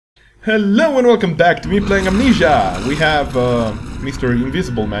Hello and welcome back to me playing Amnesia! We have Mr.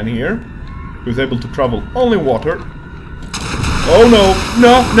 Invisible Man here, who's able to travel only water. Oh no!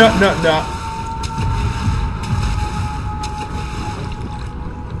 No, no, no, no!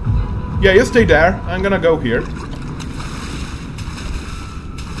 Yeah, you stay there. I'm gonna go here.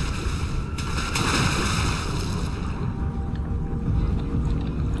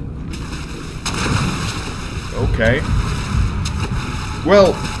 Okay.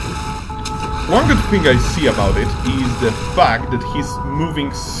 Well, one good thing I see about it is the fact that he's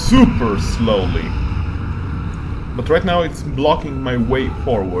moving super slowly. But right now it's blocking my way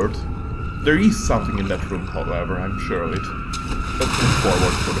forward. There is something in that room, however, I'm sure of it. Let's move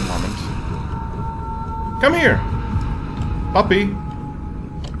forward for the moment. Come here! Puppy!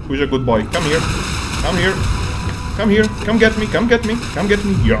 Who's a good boy? Come here! Come here! Come here! Come get me! Come get me! Come get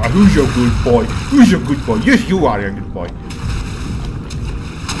me! Yeah, who's your good boy? Who's your good boy? Yes, you are a good boy!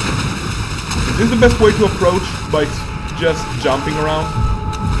 Is this the best way to approach by just jumping around?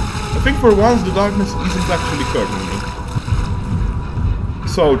 I think for once the darkness isn't actually hurting me.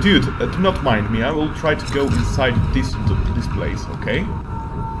 So, dude, do not mind me. I will try to go inside this place, okay?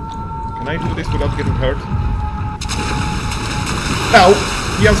 Can I do this without getting hurt? No!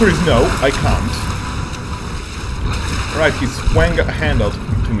 The answer is no, I can't. Alright, he swung a hand out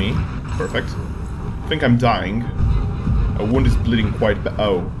to me. Perfect. I think I'm dying. A wound is bleeding quite bad.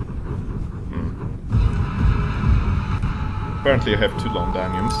 Oh. Apparently I have 2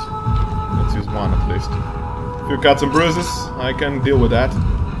 Londaniums. Let's use one at least. A few cuts and bruises, I can deal with that.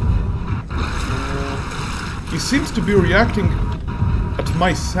 He seems to be reacting at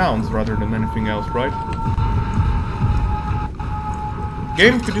my sounds rather than anything else, right?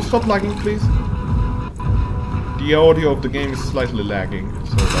 Game, could you stop lagging, please? The audio of the game is slightly lagging.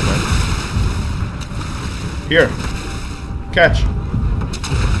 Sorry about that. Here. Catch.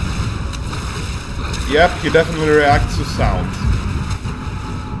 Yep, he definitely reacts to sounds.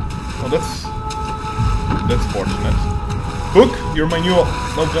 Well, that's fortunate. Hook, you're my new...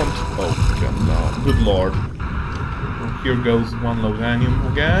 No, don't... Oh, God, no. Good lord. Well, here goes one Lodanium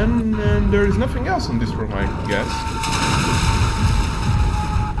again, and there is nothing else in this room, I guess.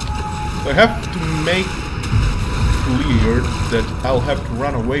 So I have to make clear that I'll have to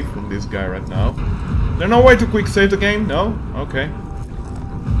run away from this guy right now. There's no way to quick save the game? No? Okay.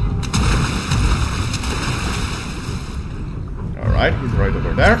 Alright, he's right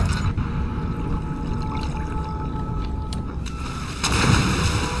over there.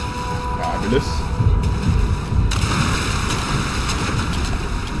 Fabulous.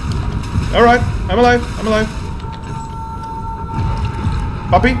 Alright, I'm alive, I'm alive.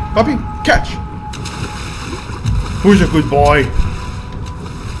 Puppy, puppy, catch! Who's a good boy?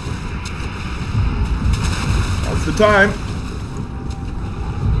 That's the time.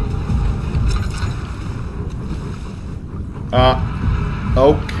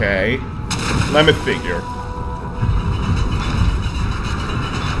 Okay. Let me figure.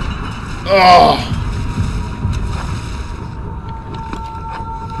 Ugh!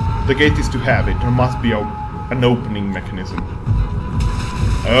 The gate is too heavy. There must be an opening mechanism.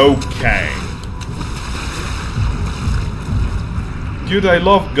 Okay. Dude, I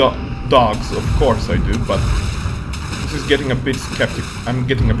love dogs, of course I do, but this is getting a bit skeptical. I'm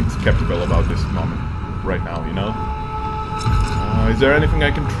getting a bit skeptical about this moment right now, you know? Is there anything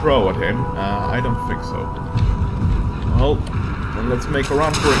I can throw at him? I don't think so. Well, then let's make a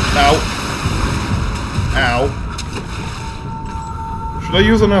run for it. Ow! Ow! Should I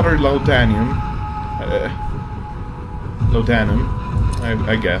use another Lodanium? Lodanium,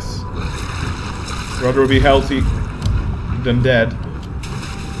 I guess. Rather be healthy than dead.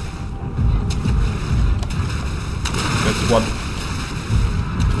 That's what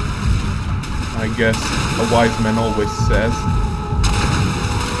I guess a wise man always says.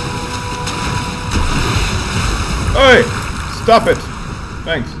 Hey! Stop it!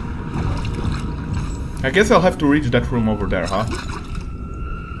 Thanks. I guess I'll have to reach that room over there, huh?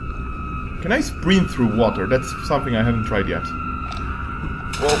 Can I sprint through water? That's something I haven't tried yet.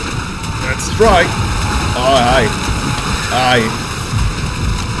 Well, let's try!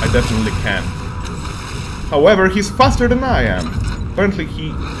 I definitely can. However, he's faster than I am. Apparently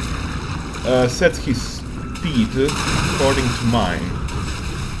he sets his speed according to mine.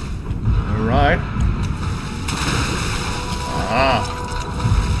 Alright. Ah.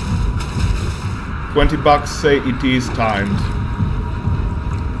 $20 say it is timed.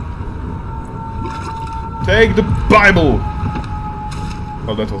 Take the Bible!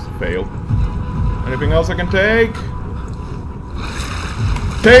 Oh, that was a fail. Anything else I can take?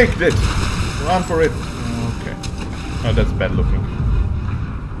 Take it! Run for it! Okay. Oh, that's bad looking.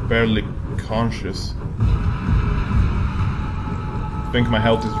 barely conscious. I think my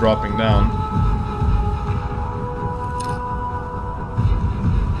health is dropping down.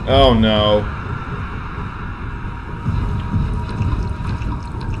 Oh no.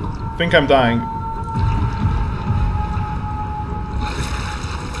 I think I'm dying.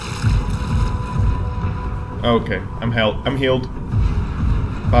 Okay, I'm healed.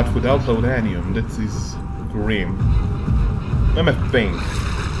 But without Laudanium, that is grim. Let me think.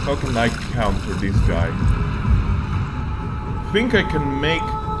 How can I counter this guy? I think I can make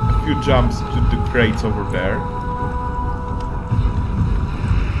a few jumps to the crates over there.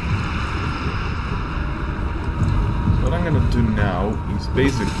 What I'm gonna do now is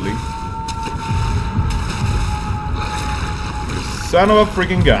basically... Son of a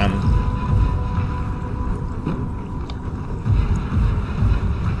freaking gun.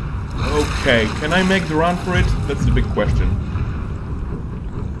 Okay, can I make the run for it? That's the big question.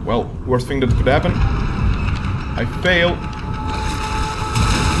 Well, worst thing that could happen. I fail.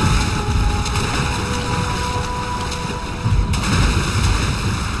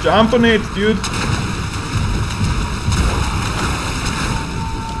 Jump on it, dude!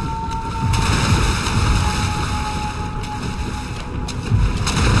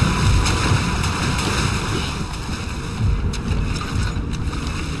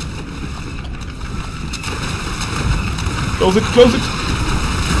 Close it, close it!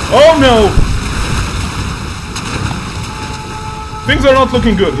 Oh no! Things are not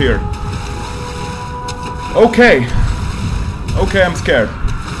looking good here. Okay. Okay, I'm scared.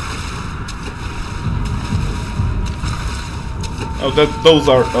 Oh, those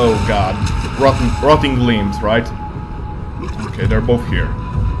are... Oh god. Rotting limbs, right? Okay, they're both here.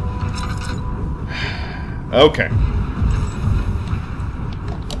 Okay.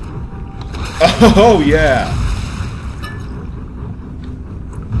 Oh yeah!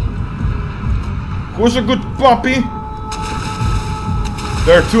 Who's a good puppy?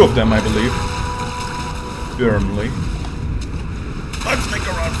 There are two of them, I believe. Firmly. Let's make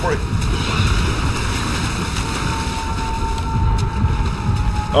a run for it.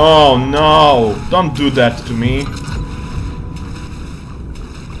 Oh no! Don't do that to me.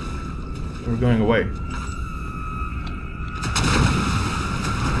 We're going away.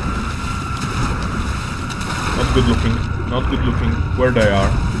 Not good looking. Not good looking. Where they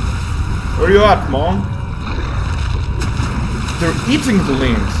are. Where are you at, Mom? They're eating the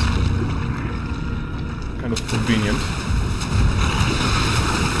limbs. Kind of convenient.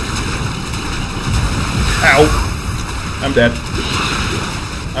 Ow! I'm dead.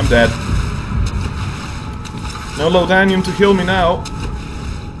 I'm dead. No Laudanium to heal me now.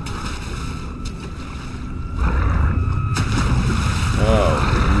 Oh,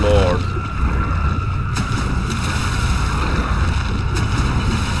 Lord.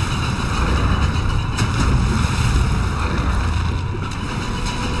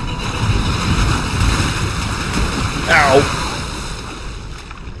 Ow!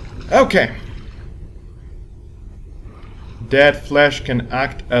 Okay. Dead flesh can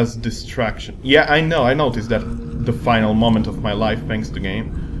act as distraction. Yeah, I know, I noticed that the final moment of my life, thanks to the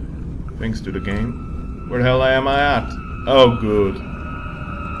game. Thanks to the game. Where the hell am I at? Oh, good.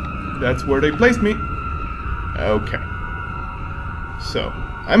 That's where they placed me. Okay. So,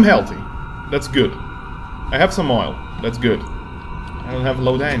 I'm healthy. That's good. I have some oil. That's good. I don't have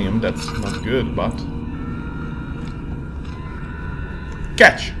Laudanium. That's not good, but...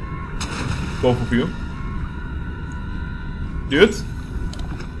 Catch! Both of you. Dudes?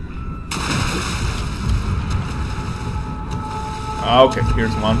 Okay,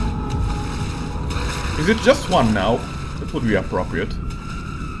 here's one. Is it just one now? That would be appropriate.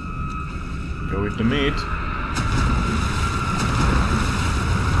 Go with the meat.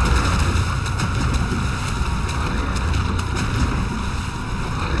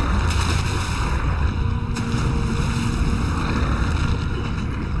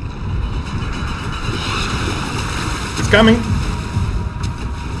 It's coming!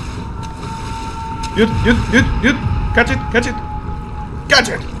 Dude! Catch it! Catch it! Catch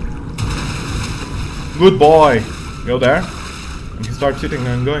it! Good boy! Go there. And he starts sitting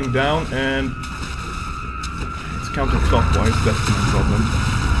and going down, and it's counterclockwise, that's no problem.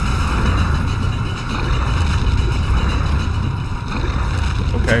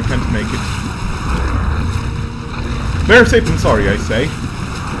 Okay, I can't make it. Bear safe and sorry, I say.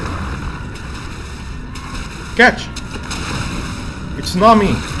 Catch! It's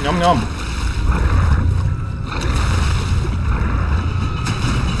Nami! Yum yum!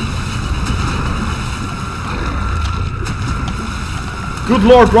 Good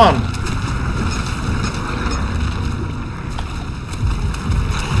lord, run!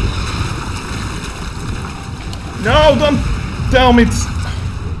 No, don't tell me it's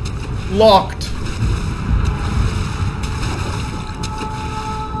locked.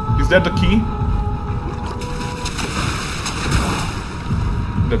 Is that the key?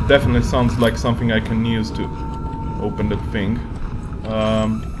 That definitely sounds like something I can use to open that thing.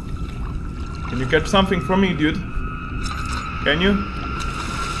 Can you catch something from me, dude? Can you?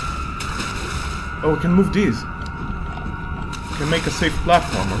 Oh, we can move these. We can make a safe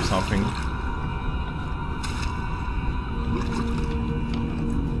platform or something.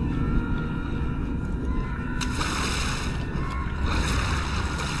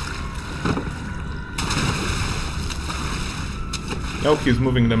 Oh, he's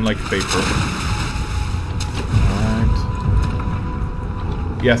moving them like paper. Alright.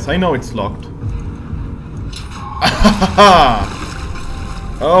 Yes, I know it's locked.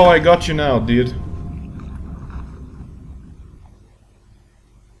 Oh, I got you now, dude.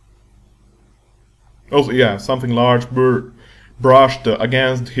 Oh, yeah, something large brushed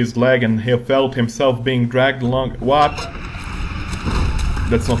against his leg and he felt himself being dragged along. What?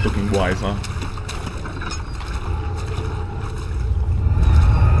 That's not looking wise, huh?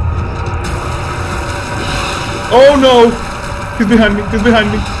 Oh no! He's behind me, he's behind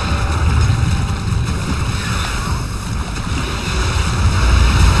me.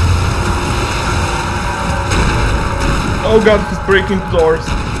 Oh god, he's breaking doors.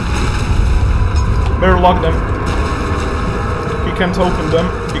 Better lock them. He can't open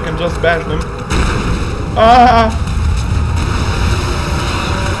them, he can just bash them. Ah!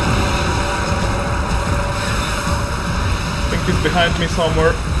 I think he's behind me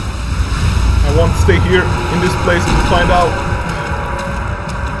somewhere. I won't stay here in this place to find out.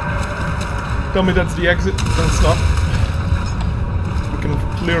 Tell me that's the exit. That's not. We can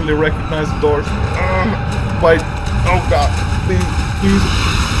clearly recognize the doors. Wait. Oh god. Please. Please.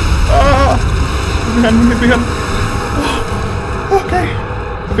 Ah! He's behind me. He's behind me. Oh, okay.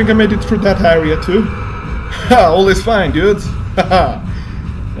 I think I made it through that area too. All is fine, dudes.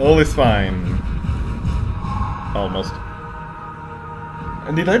 All is fine. Almost.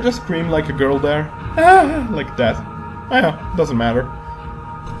 And did I just scream like a girl there? Ah, like that. Yeah, doesn't matter.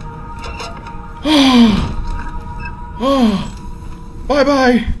 Bye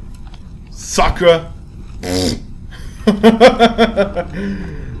bye, sucker.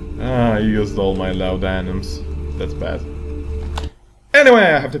 I used all my loud anims. That's bad. Anyway,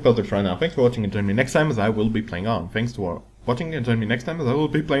 I have to filter right now. Thanks for watching and join me next time as I will be playing on. Thanks for watching and join me next time as I will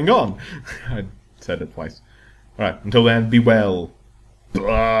be playing on. I said it twice. Alright, until then, be well.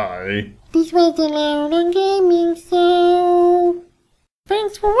 Bye. This was allowed on gaming, so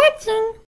thanks for watching.